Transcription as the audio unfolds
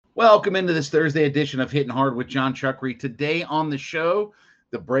Welcome into this Thursday edition of Hittin' Hard with John Chuckery. Today on the show,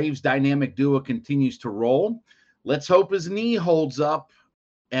 the Braves dynamic duo continues to roll. Let's hope his knee holds up,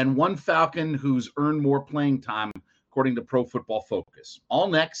 and one Falcon who's earned more playing time, according to Pro Football Focus. All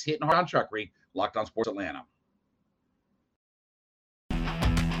next, Hittin' Hard on Chuckery, Locked on Sports Atlanta.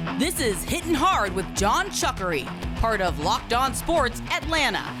 This is Hittin' Hard with John Chuckery, part of Locked On Sports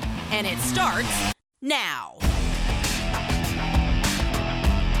Atlanta, and it starts now.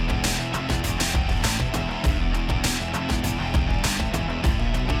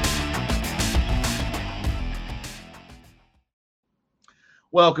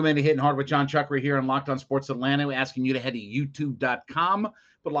 Welcome into Hitting Hard with John Chuckery here on Locked On Sports Atlanta. We're asking you to head to youtube.com,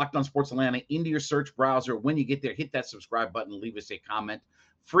 put Locked On Sports Atlanta into your search browser. When you get there, hit that subscribe button, leave us a comment.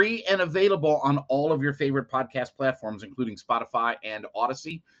 Free and available on all of your favorite podcast platforms, including Spotify and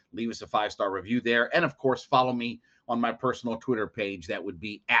Odyssey. Leave us a 5-star review there. And, of course, follow me on my personal Twitter page. That would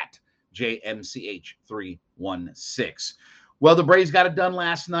be at JMCH316. Well, the Braves got it done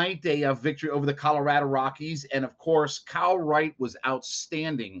last night, a victory over the Colorado Rockies. And, of course, Kyle Wright was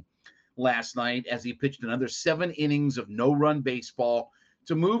outstanding last night as he pitched another 7 innings of no-run baseball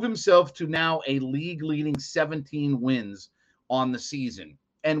to move himself to now a league-leading 17 wins on the season.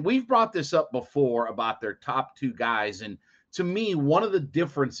 And we've brought this up before about their top 2 guys. And to me, one of the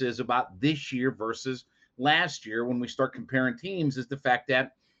differences about this year versus last year when we start comparing teams is the fact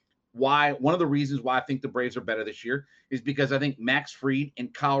that one of the reasons why I think the Braves are better this year is because I think Max Fried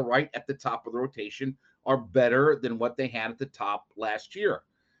and Kyle Wright at the top of the rotation are better than what they had at the top last year.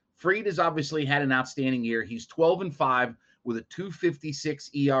 Fried has obviously had an outstanding year. He's 12-5 with a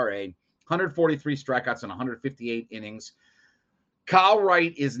 2.56 ERA, 143 strikeouts, and 158 innings. Kyle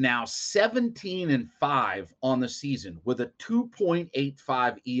Wright is now 17-5 on the season with a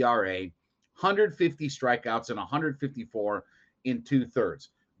 2.85 ERA, 150 strikeouts, and 154 in 2/3.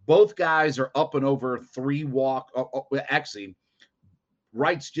 Both guys are up and over 3 walk. Actually,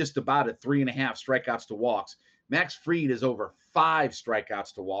 Wright's just about at 3.5 strikeouts to walks. Max Fried is over 5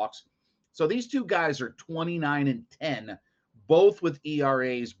 strikeouts to walks. So these two guys are 29-10, both with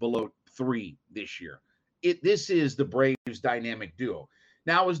ERAs below 3 this year. This is the Braves dynamic duo.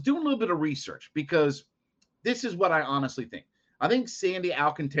 Now, I was doing a little bit of research because this is what I honestly think. I think Sandy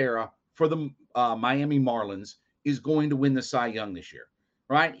Alcantara for the Miami Marlins is going to win the Cy Young this year.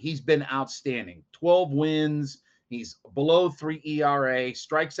 Right? He's been outstanding. 12 wins. He's below 3 ERA,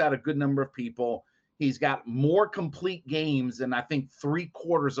 strikes out a good number of people. He's got more complete games than I think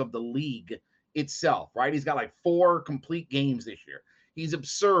 3/4 of the league itself, right? He's got like 4 complete games this year. He's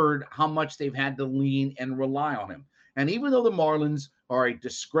absurd how much they've had to lean and rely on him. And even though the Marlins are a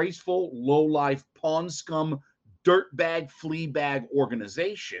disgraceful, low-life, pawn scum, dirtbag, flea bag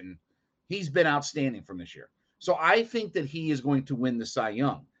organization, he's been outstanding from this year. So I think that he is going to win the Cy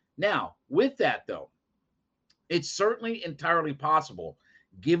Young. Now, with that, though, it's certainly entirely possible,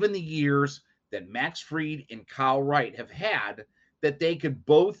 given the years that Max Fried and Kyle Wright have had, that they could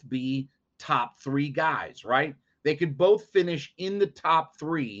both be top 3 guys, right? They could both finish in the top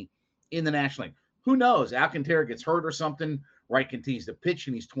 3 in the National League. Who knows? Alcantara gets hurt or something. Wright continues to pitch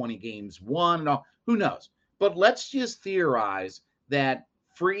and he's 20 games won. And all. Who knows? But let's just theorize that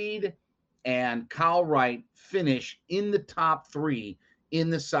Fried and Kyle Wright finish in the top 3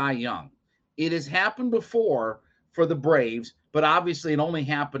 in the Cy Young. It has happened before for the Braves, but obviously it only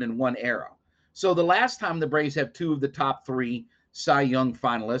happened in one era. So the last time the Braves have 2 of the top 3 Cy Young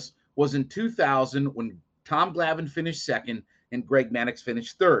finalists was in 2000 when Tom Glavine finished 2nd and Greg Maddux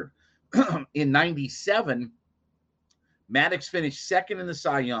finished 3rd. In 97, Maddux finished 2nd in the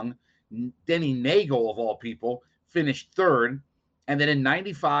Cy Young. Denny Nagel, of all people, finished 3rd. And then in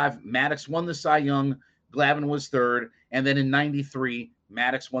 95, Maddux won the Cy Young, Glavine was 3rd. And then in 93,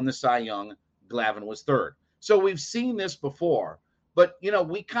 Maddux won the Cy Young, Glavine was 3rd. So we've seen this before. But,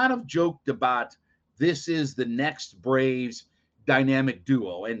 we kind of joked about this is the next Braves dynamic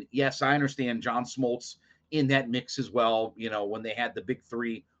duo. And, yes, I understand John Smoltz in that mix as well, when they had the big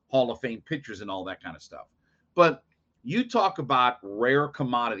 3 Hall of Fame pitchers and all that kind of stuff. But you talk about rare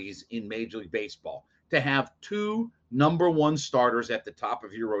commodities in Major League Baseball. To have 2 number 1 starters at the top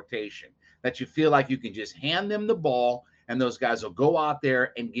of your rotation that you feel like you can just hand them the ball and those guys will go out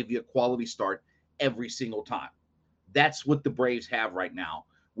there and give you a quality start every single time. That's what the Braves have right now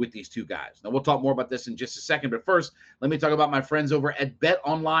with these 2 guys. Now, we'll talk more about this in just a second, but first, let me talk about my friends over at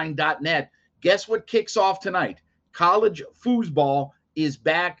betonline.net. Guess what kicks off tonight? College foosball is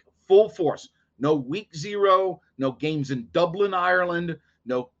back full force. No week 0, no games in Dublin, Ireland,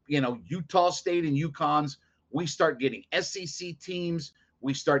 no Utah State and UConn's. We start getting SEC teams.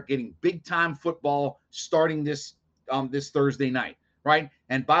 We start getting big-time football starting this Thursday night, right?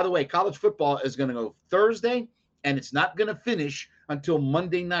 And by the way, college football is going to go Thursday, and it's not going to finish until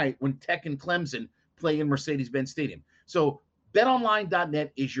Monday night when Tech and Clemson play in Mercedes-Benz Stadium. So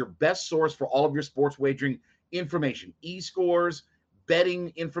betonline.net is your best source for all of your sports wagering information, e-scores,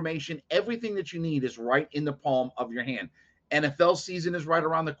 betting information, everything that you need is right in the palm of your hand. NFL season is right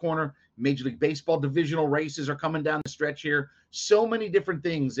around the corner. Major League Baseball divisional races are coming down the stretch here. So many different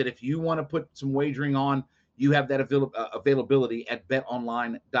things that if you want to put some wagering on, you have that availability at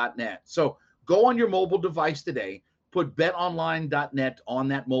betonline.net. So go on your mobile device today, put betonline.net on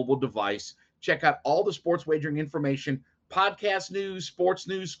that mobile device. Check out all the sports wagering information, podcast news, sports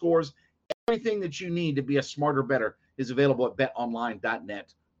news, scores, everything that you need to be a smarter, better is available at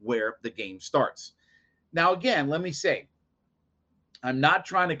betonline.net where the game starts. Now, again, let me say, I'm not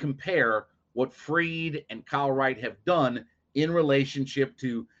trying to compare what Freed and Kyle Wright have done in relationship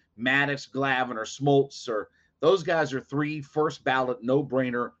to Maddox, Glavin, or Smoltz, or those guys are 3 first ballot,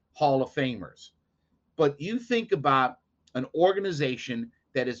 no-brainer Hall of Famers. But you think about an organization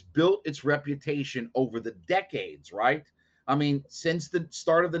that has built its reputation over the decades, right? I mean, since the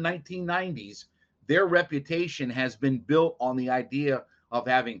start of the 1990s, their reputation has been built on the idea of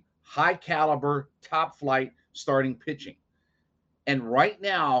having high caliber, top flight starting pitching. And right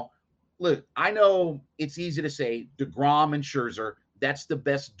now, look, I know it's easy to say DeGrom and Scherzer, that's the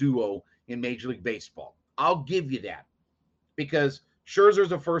best duo in Major League Baseball. I'll give you that because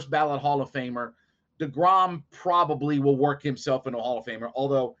Scherzer's a first ballot Hall of Famer. DeGrom probably will work himself into a Hall of Famer,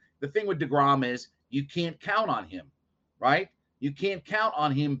 although the thing with DeGrom is you can't count on him, right? You can't count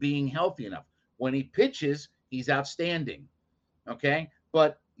on him being healthy enough. When he pitches, he's outstanding, okay?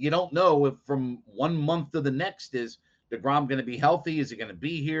 But you don't know if from one month to the next is DeGrom going to be healthy? Is he going to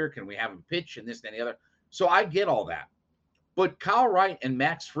be here? Can we have him pitch and this and the other? So I get all that. But Kyle Wright and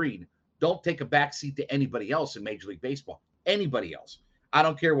Max Fried don't take a backseat to anybody else in Major League Baseball. Anybody else. I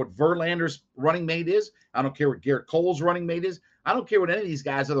don't care what Verlander's running mate is. I don't care what Garrett Cole's running mate is. I don't care what any of these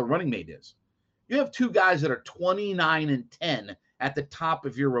guys' other running mate is. You have 2 guys that are 29 and 10 at the top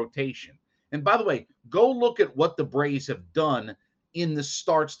of your rotation. And by the way, go look at what the Braves have done in the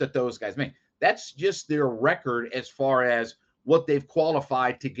starts that those guys made. That's just their record as far as what they've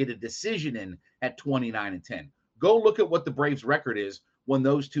qualified to get a decision in at 29 and 10. Go look at what the Braves' record is when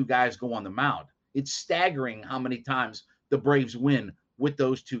those 2 guys go on the mound. It's staggering how many times the Braves win with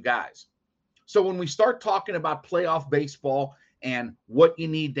those 2 guys. So when we start talking about playoff baseball and what you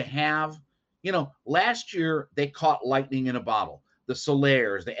need to have, you know, last year they caught lightning in a bottle. The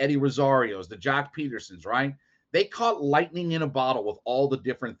Solairs, the Eddie Rosarios, the Jock Petersons, right? They caught lightning in a bottle with all the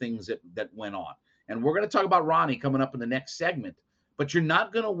different things that went on. And we're going to talk about Ronnie coming up in the next segment. But you're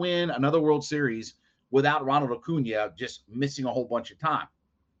not going to win another World Series without Ronald Acuna just missing a whole bunch of time.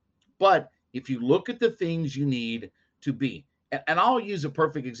 But if you look at the things you need to be, and I'll use a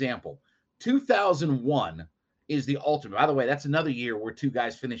perfect example. 2001 is the ultimate. By the way, that's another year where 2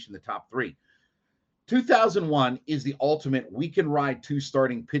 guys finished in the top 3. 2001 is the ultimate. We can ride 2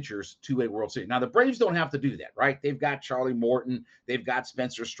 starting pitchers to a World Series. Now, the Braves don't have to do that, right? They've got Charlie Morton. They've got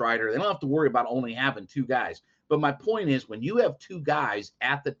Spencer Strider. They don't have to worry about only having 2 guys. But my point is, when you have 2 guys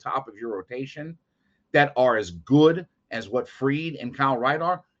at the top of your rotation that are as good as what Fried and Kyle Wright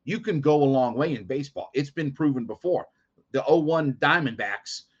are, you can go a long way in baseball. It's been proven before. The 01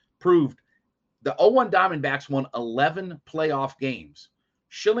 Diamondbacks proved the 01 Diamondbacks won 11 playoff games.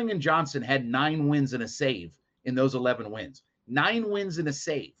 Schilling and Johnson had 9 wins and a save in those 11 wins. 9 wins and a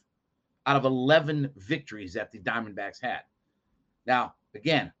save out of 11 victories that the Diamondbacks had. Now,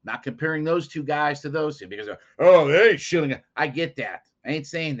 again, not comparing those 2 guys to those 2 because, hey, Schilling. I get that. I ain't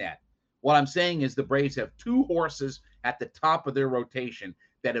saying that. What I'm saying is the Braves have 2 horses at the top of their rotation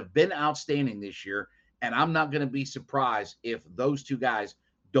that have been outstanding this year, and I'm not going to be surprised if those 2 guys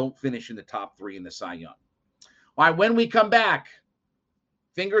don't finish in the top 3 in the Cy Young. All right, when we come back,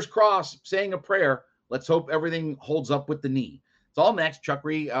 fingers crossed, saying a prayer. Let's hope everything holds up with the knee. It's all next.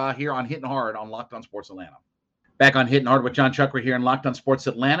 Chuckery here on Hittin' Hard on Locked On Sports Atlanta. Back on Hittin' Hard with John Chuckery here on Locked On Sports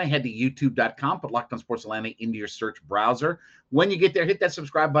Atlanta. Head to youtube.com, put Locked On Sports Atlanta into your search browser. When you get there, hit that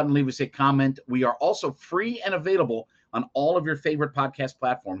subscribe button, leave us a comment. We are also free and available on all of your favorite podcast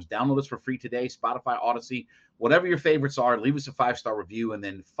platforms. Download us for free today, Spotify, Odyssey, whatever your favorites are. Leave us a 5-star review, and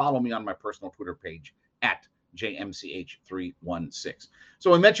then follow me on my personal Twitter page at JMCH316.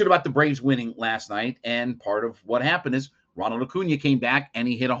 So we mentioned about the Braves winning last night, and part of what happened is Ronald Acuna came back and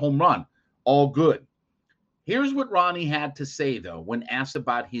he hit a home run. All good. Here's what Ronnie had to say, though, when asked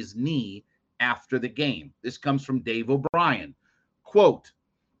about his knee after the game. This comes from Dave O'Brien. Quote,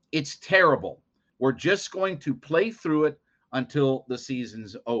 "It's terrible. We're just going to play through it until the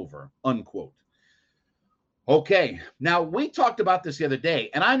season's over," unquote. Okay, now we talked about this the other day,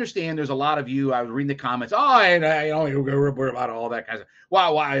 and I understand there's a lot of you. I was reading the comments. Oh, I don't worry about all that kind of.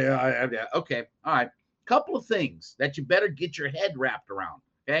 Why? Okay, all right. Couple of things that you better get your head wrapped around.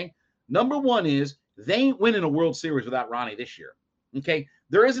 Okay, number one is they ain't winning a World Series without Ronnie this year. Okay,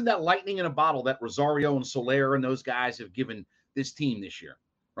 there isn't that lightning in a bottle that Rosario and Soler and those guys have given this team this year,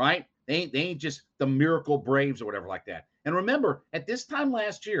 right? They ain't just the miracle Braves or whatever like that. And remember, at this time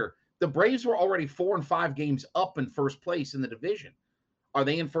last year, the Braves were already 4 and 5 games up in first place in the division. Are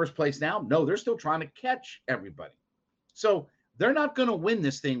they in first place now? No, they're still trying to catch everybody. So they're not going to win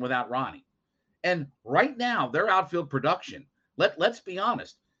this thing without Ronnie. And right now, their outfield production, let's be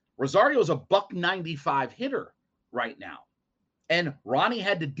honest, Rosario's a $195 hitter right now. And Ronnie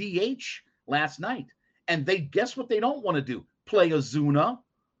had to DH last night. And they guess what they don't want to do? Play Ozuna.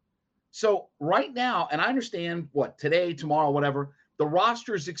 So right now, and I understand what today, tomorrow, whatever, the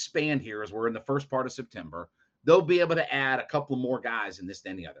rosters expand here as we're in the first part of September. They'll be able to add a couple more guys in this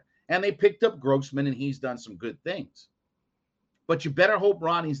than the other. And they picked up Grossman, and he's done some good things. But you better hope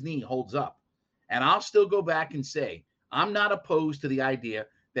Ronnie's knee holds up. And I'll still go back and say, I'm not opposed to the idea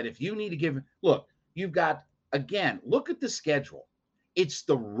that if you need to give, look, you've got, again, look at the schedule. It's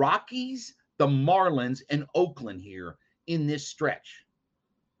the Rockies, the Marlins, and Oakland here in this stretch.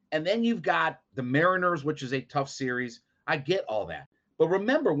 And then you've got the Mariners, which is a tough series. I get all that. But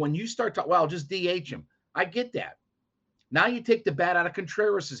remember, when you start to, well, just DH him. I get that. Now you take the bat out of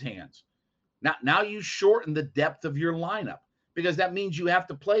Contreras' hands. Now you shorten the depth of your lineup because that means you have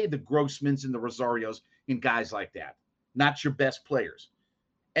to play the Grossmans and the Rosarios and guys like that, not your best players.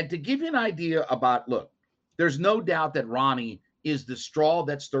 And to give you an idea about, look, there's no doubt that Ronnie is the straw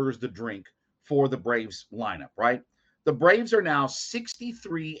that stirs the drink for the Braves lineup, right? The Braves are now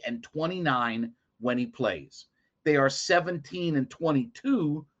 63 and 29 when he plays. They are 17 and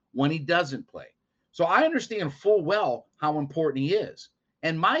 22 when he doesn't play. So I understand full well how important he is.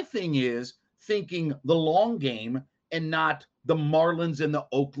 And my thing is thinking the long game and not the Marlins and the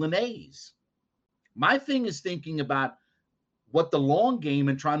Oakland A's. My thing is thinking about what the long game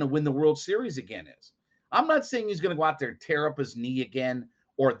and trying to win the World Series again is. I'm not saying he's going to go out there and tear up his knee again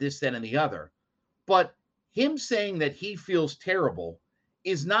or this, that, and the other. But him saying that he feels terrible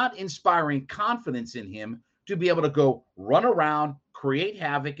is not inspiring confidence in him to be able to go run around, create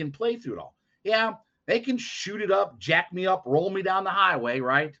havoc, and play through it all. Yeah, they can shoot it up, jack me up, roll me down the highway,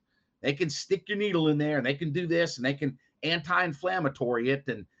 right? They can stick your needle in there, and they can do this, and they can anti-inflammatory it,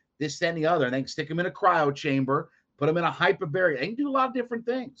 and this, that, and the other. And they can stick them in a cryo chamber, put them in a hyperbaric. They can do a lot of different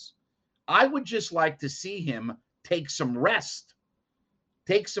things. I would just like to see him take some rest,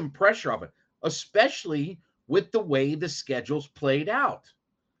 take some pressure off it, especially with the way the schedule's played out,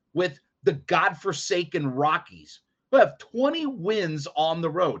 with the godforsaken Rockies, who have 20 wins on the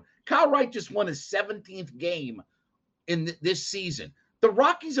road. Kyle Wright just won his 17th game in this season. The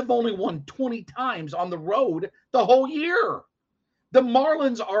Rockies have only won 20 times on the road the whole year. The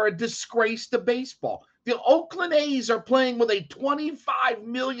Marlins are a disgrace to baseball. The Oakland A's are playing with a $25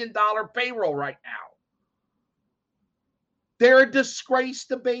 million payroll right now. They're a disgrace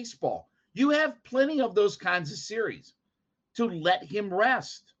to baseball. You have plenty of those kinds of series to let him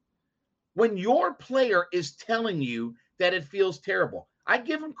rest. When your player is telling you that it feels terrible, I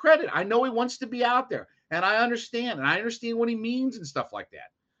give him credit. I know he wants to be out there, and I understand what he means and stuff like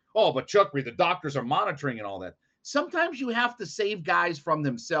that. Oh, but Chuckery, the doctors are monitoring and all that. Sometimes you have to save guys from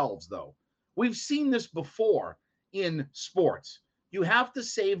themselves, though. We've seen this before in sports. You have to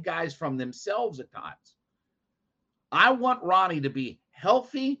save guys from themselves at times. I want Ronnie to be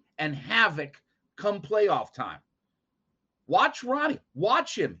healthy and havoc come playoff time. Watch Ronnie.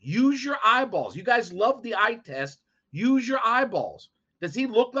 Watch him. Use your eyeballs. You guys love the eye test. Use your eyeballs. Does he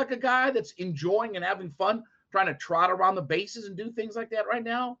look like a guy that's enjoying and having fun, trying to trot around the bases and do things like that right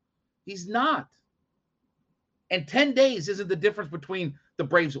now? He's not. And 10 days isn't the difference between the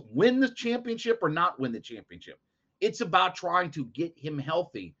Braves win the championship or not win the championship. It's about trying to get him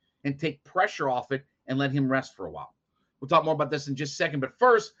healthy and take pressure off it and let him rest for a while. We'll talk more about this in just a second. But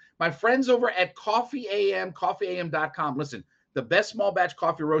first, my friends over at Coffee AM, coffeeam.com. Listen, the best small batch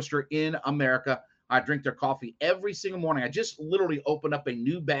coffee roaster in America. I drink their coffee every single morning. I just literally opened up a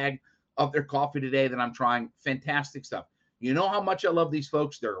new bag of their coffee today that I'm trying. Fantastic stuff. You know how much I love these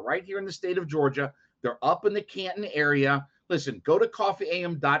folks. They're right here in the state of Georgia. They're up in the Canton area. Listen, go to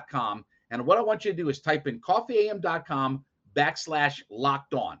coffeeam.com. And what I want you to do is type in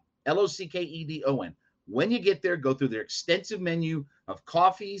coffeeam.com/lockedon, LOCKEDON. When you get there, go through their extensive menu of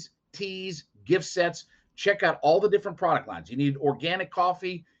coffees, teas, gift sets. Check out all the different product lines. You need organic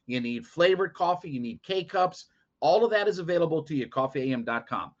coffee. You need flavored coffee. You need K-Cups. All of that is available to you at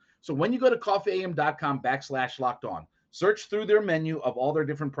coffeeam.com. So when you go to coffeeam.com/locked on, search through their menu of all their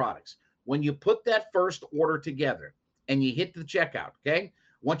different products. When you put that first order together and you hit the checkout, okay, I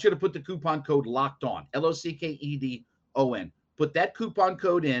want you to put the coupon code locked on, LOCKEDON. Put that coupon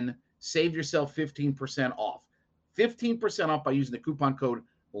code in, save yourself 15% off. 15% off by using the coupon code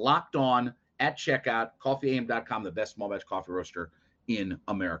locked on at checkout. Coffeeam.com, the best small batch coffee roaster in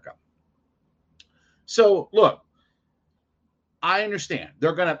America. So look, I understand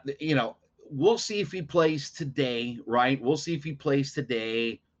they're going to, we'll see if he plays today, right? We'll see if he plays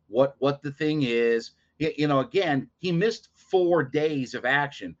today, what the thing is. Again, he missed 4 days of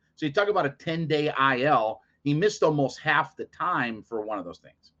action. So you talk about a 10-day IL, he missed almost half the time for one of those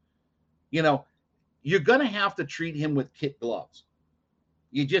things. You're going to have to treat him with kid gloves.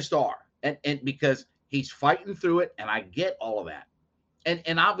 You just are. And because he's fighting through it, and I get all of that.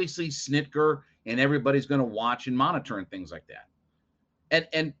 And obviously Snitker and everybody's going to watch and monitor and things like that.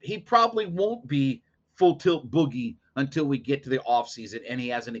 And he probably won't be full tilt boogie until we get to the offseason and he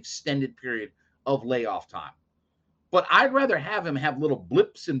has an extended period of layoff time. But I'd rather have him have little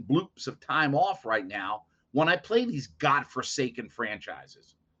blips and bloops of time off right now when I play these godforsaken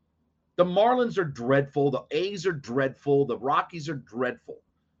franchises. The Marlins are dreadful. The A's are dreadful. The Rockies are dreadful.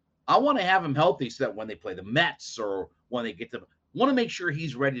 I want to have him healthy so that when they play the Mets or when they get to, want to make sure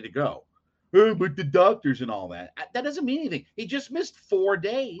he's ready to go. Oh, but the doctors and all that. That doesn't mean anything. He just missed 4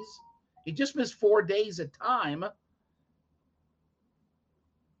 days. He just missed 4 days of time.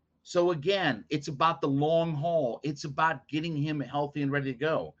 So again, it's about the long haul. It's about getting him healthy and ready to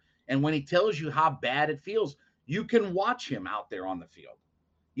go. And when he tells you how bad it feels, you can watch him out there on the field.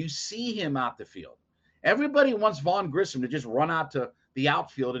 You see him out the field. Everybody wants Vaughn Grissom to just run out to the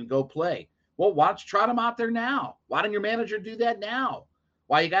outfield and go play. Well, why don't you trot him out there now? Why didn't your manager do that now?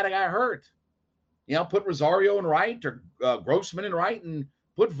 Why you got a guy hurt? Put Rosario in right or Grossman in right and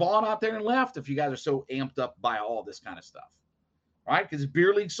put Vaughn out there in left if you guys are so amped up by all this kind of stuff. All right? Because it's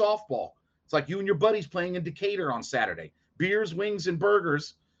beer league softball. It's like you and your buddies playing in Decatur on Saturday. Beers, wings, and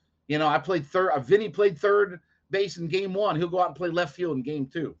burgers. I played third. Vinny played third base in game 1. He'll go out and play left field in game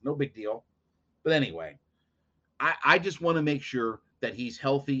 2. No big deal. But anyway, I just want to make sure that he's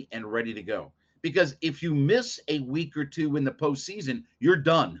healthy and ready to go. Because if you miss a week or two in the postseason, you're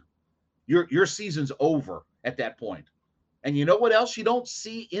done. Your season's over at that point. And you know what else you don't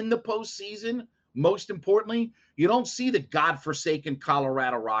see in the postseason? Most importantly, you don't see the godforsaken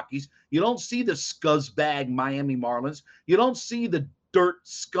Colorado Rockies. You don't see the scuzzbag Miami Marlins. You don't see the dirt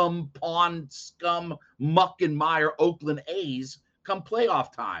scum, pond scum, muck and mire Oakland A's come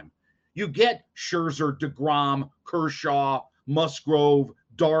playoff time. You get Scherzer, DeGrom, Kershaw, Musgrove,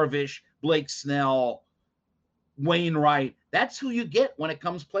 Darvish, Blake Snell, Wainwright. That's who you get when it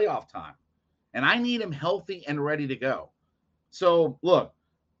comes playoff time. And I need him healthy and ready to go. So, look,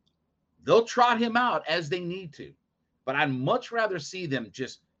 they'll trot him out as they need to. But I'd much rather see them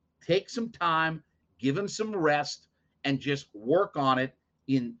just take some time, give him some rest, and just work on it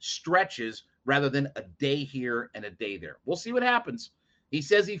in stretches rather than a day here and a day there. We'll see what happens. He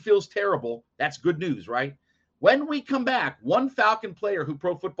says he feels terrible. That's good news, right? When we come back, one Falcon player who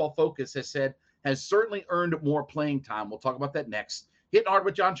Pro Football Focus has said has certainly earned more playing time. We'll talk about that next. Hittin' Hard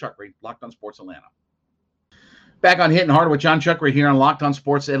with John Chuckery, Locked on Sports Atlanta. Back on Hittin' Hard with John Chuckery here on Locked on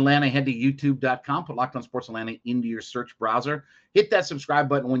Sports Atlanta. Head to youtube.com, put Locked on Sports Atlanta into your search browser. Hit that subscribe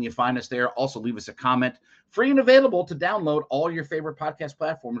button when you find us there. Also, leave us a comment. Free and available to download all your favorite podcast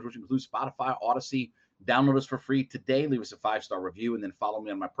platforms, which includes Spotify, Odyssey. Download us for free today. Leave us a 5-star review, and then follow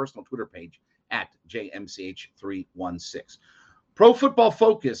me on my personal Twitter page at JMCH316. Pro Football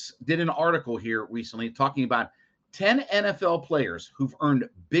Focus did an article here recently talking about 10 NFL players who've earned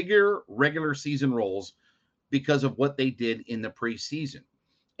bigger regular season roles because of what they did in the preseason.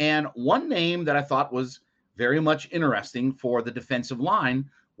 And one name that I thought was very much interesting for the defensive line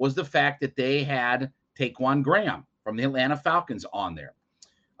was the fact that they had Taquan Graham from the Atlanta Falcons on there.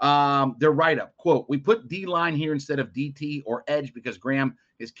 Their write-up, quote, "We put D-line here instead of DT or edge because Graham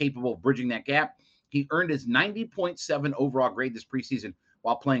is capable of bridging that gap. He earned his 90.7 overall grade this preseason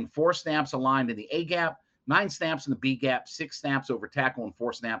while playing 4 snaps aligned in the A gap, 9 snaps in the B gap, 6 snaps over tackle, and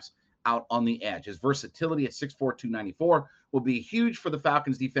 4 snaps out on the edge. His versatility at 6'4", 294 will be huge for the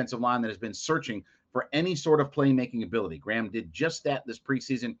Falcons defensive line that has been searching for any sort of playmaking ability. Graham did just that this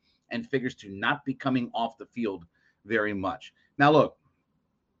preseason and figures to not be coming off the field very much." Now, look,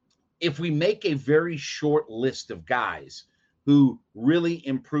 if we make a very short list of guys who really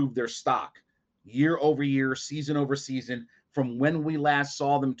improved their stock year over year, season over season, from when we last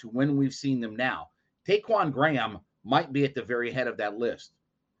saw them to when we've seen them now, Taquan Graham might be at the very head of that list.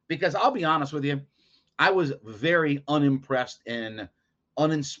 Because I'll be honest with you, I was very unimpressed in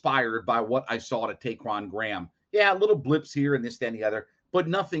uninspired by what I saw to Taquan Graham. Yeah, little blips here and this, that, and the other, but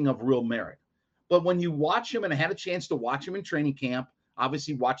nothing of real merit. But when you watch him, and I had a chance to watch him in training camp,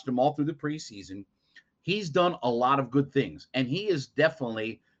 obviously watched him all through the preseason, he's done a lot of good things, and he has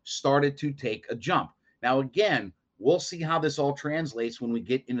definitely started to take a jump. Now, again, we'll see how this all translates when we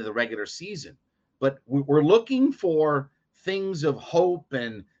get into the regular season. But we're looking for things of hope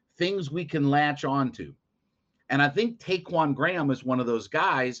and things we can latch onto. And I think Taquan Graham is one of those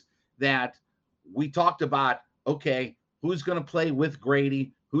guys that we talked about, okay, who's going to play with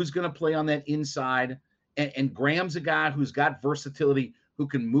Grady? Who's going to play on that inside? And Graham's a guy who's got versatility, who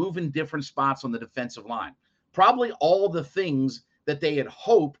can move in different spots on the defensive line. Probably all the things that they had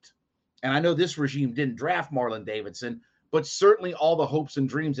hoped, and I know this regime didn't draft Marlon Davidson, but certainly all the hopes and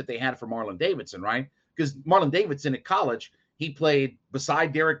dreams that they had for Marlon Davidson, right? Because Marlon Davidson at college, he played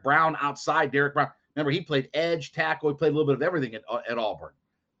beside Derek Brown, outside Derek Brown. Remember, he played edge, tackle. He played a little bit of everything at Auburn.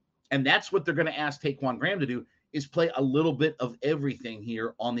 And that's what they're going to ask Taquan Graham to do, is play a little bit of everything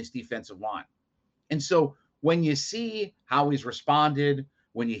here on this defensive line. And so when you see how he's responded,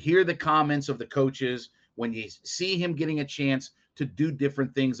 when you hear the comments of the coaches, when you see him getting a chance to do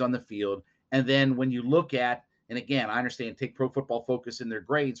different things on the field, and then when you look at, and again, I understand take Pro Football Focus in their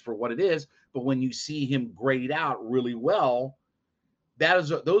grades for what it is, but when you see him grade out really well,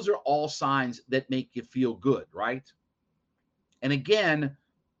 those are all signs that make you feel good, right? And again,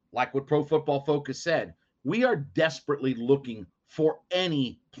 like what Pro Football Focus said, we are desperately looking for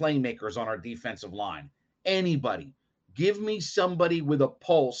any playmakers on our defensive line. Anybody. Give me somebody with a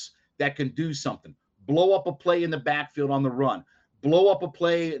pulse that can do something. Blow up a play in the backfield on the run. Blow up a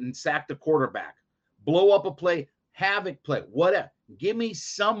play and sack the quarterback. Blow up a play, havoc play, whatever. Give me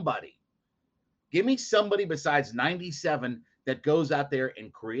somebody. Give me somebody besides 97 that goes out there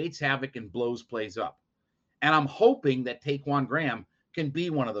and creates havoc and blows plays up. And I'm hoping that Taquan Graham can be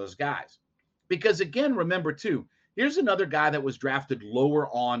one of those guys. Because again, remember too, here's another guy that was drafted lower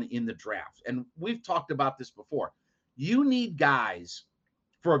on in the draft. And we've talked about this before. You need guys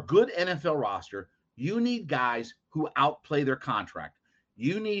for a good NFL roster. You need guys who outplay their contract.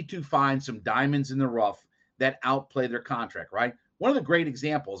 You need to find some diamonds in the rough that outplay their contract, right? One of the great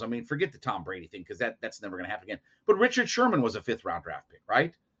examples, I mean, forget the Tom Brady thing because that's never going to happen again. But Richard Sherman was a 5th-round draft pick,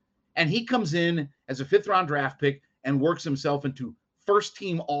 right? And he comes in as a 5th-round draft pick and works himself into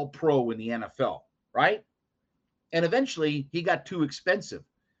first-team All-Pro in the NFL, right? And eventually, he got too expensive.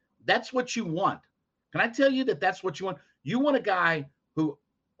 That's what you want. Can I tell you that that's what you want? You want a guy who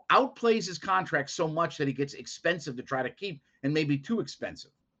outplays his contract so much that he gets expensive to try to keep and maybe too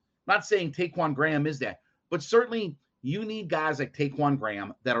expensive. I'm not saying Taquan Graham is that, but certainly you need guys like Taquan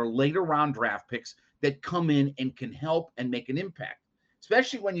Graham that are later round draft picks that come in and can help and make an impact,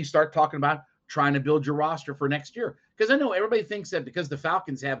 especially when you start talking about trying to build your roster for next year. Because I know everybody thinks that because the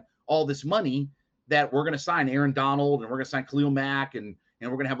Falcons have all this money that we're going to sign Aaron Donald and we're going to sign Khalil Mack and we're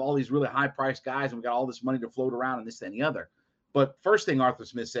going to have all these really high-priced guys and we got all this money to float around and this, that, and the other. But first thing Arthur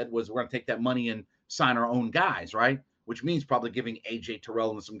Smith said was we're going to take that money and sign our own guys, right? Which means probably giving A.J.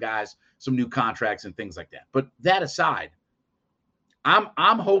 Terrell and some guys some new contracts and things like that. But that aside, I'm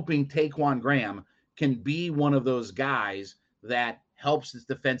hoping Taquan Graham can be one of those guys that helps this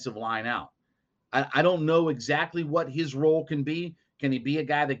defensive line out. I don't know exactly what his role can be. Can he be a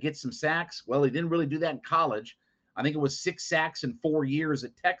guy that gets some sacks? Well, he didn't really do that in college. I think it was 6 sacks in 4 years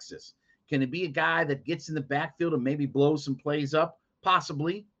at Texas. Can he be a guy that gets in the backfield and maybe blows some plays up?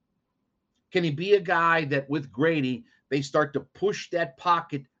 Possibly. Can he be a guy that with Grady, they start to push that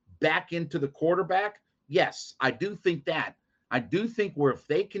pocket back into the quarterback? Yes, I do think that. I do think where if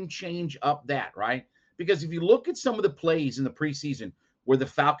they can change up that, right? Because if you look at some of the plays in the preseason where the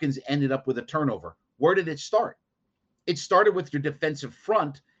Falcons ended up with a turnover, where did it start? It started with your defensive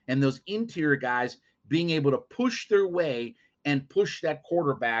front and those interior guys being able to push their way and push that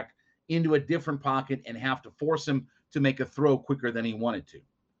quarterback into a different pocket and have to force him to make a throw quicker than he wanted to.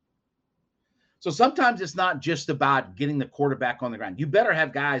 So sometimes it's not just about getting the quarterback on the ground. You better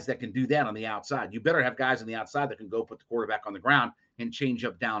have guys that can do that on the outside. You better have guys on the outside that can go put the quarterback on the ground and change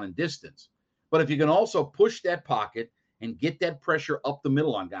up down in distance. But if you can also push that pocket and get that pressure up the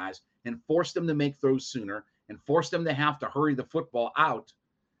middle on guys and force them to make throws sooner and force them to have to hurry the football out,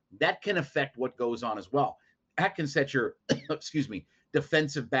 that can affect what goes on as well. That can set your,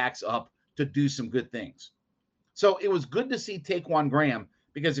 defensive backs up to do some good things. So it was good to see Taquan Graham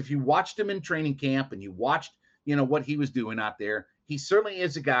because if you watched him in training camp and you watched, what he was doing out there, he certainly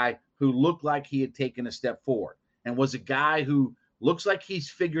is a guy who looked like he had taken a step forward and was a guy who looks like he's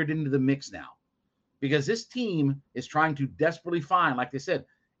figured into the mix now because this team is trying to desperately find, like they said,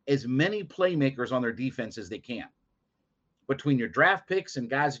 as many playmakers on their defense as they can. between your draft picks and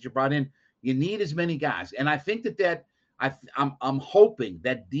guys that you brought in. You need as many guys. And I think I'm hoping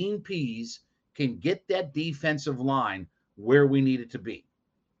that Dean Pease can get that defensive line where we need it to be,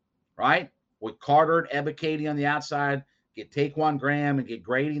 right? With Carter and Ebiketie on the outside, get Taquan Graham and get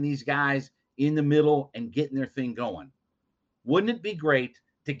Grady and these guys in the middle and getting their thing going. Wouldn't it be great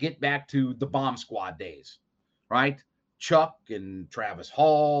to get back to the bomb squad days, right? Chuck and Travis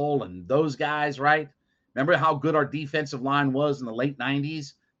Hall and those guys, right? Remember how good our defensive line was in the late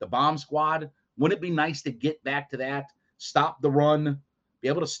 90s, the bomb squad? Wouldn't it be nice to get back to that, stop the run, be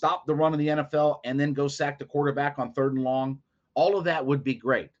able to stop the run in the NFL, and then go sack the quarterback on 3rd and long? All of that would be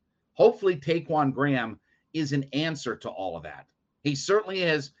great. Hopefully Taquan Graham is an answer to all of that. He certainly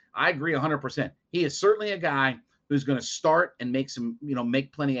is. I agree 100%. He is certainly a guy who's going to start and make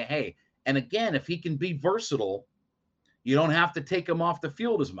plenty of hay. And again, if he can be versatile, you don't have to take him off the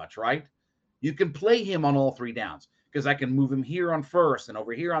field as much, right? You can play him on all 3 downs because I can move him here on 1st and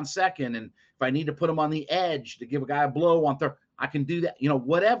over here on 2nd. And if I need to put him on the edge to give a guy a blow on 3rd, I can do that.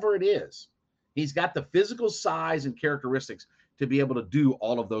 Whatever it is, he's got the physical size and characteristics to be able to do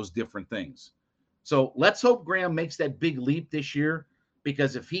all of those different things. So let's hope Graham makes that big leap this year,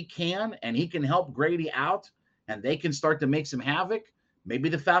 because if he can and he can help Grady out and they can start to make some havoc, maybe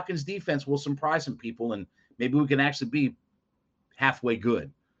the Falcons defense will surprise some people and maybe we can actually be halfway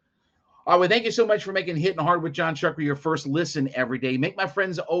good. All right, well, thank you so much for making Hittin' Hard with John Chuckery your first listen every day. Make my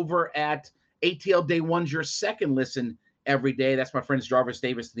friends over at ATL Day One's your second listen every day. That's my friends Jarvis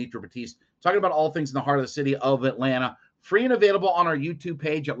Davis and Nitra Batiste, talking about all things in the heart of the city of Atlanta. Free and available on our YouTube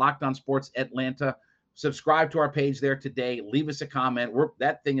page at Locked On Sports Atlanta. Subscribe to our page there today. Leave us a comment.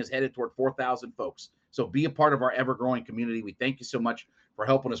 That thing is headed toward 4,000 folks. So be a part of our ever-growing community. We thank you so much for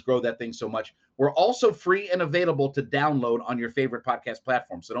helping us grow that thing so much. We're also free and available to download on your favorite podcast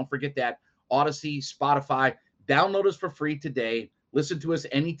platform. So don't forget that. Odyssey, Spotify. Download us for free today. Listen to us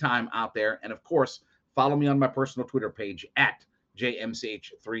anytime out there. And, of course, follow me on my personal Twitter page at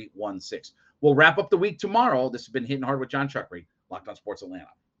JMCH316. We'll wrap up the week tomorrow. This has been Hittin' Hard with John Chuckery, Locked On Sports Atlanta.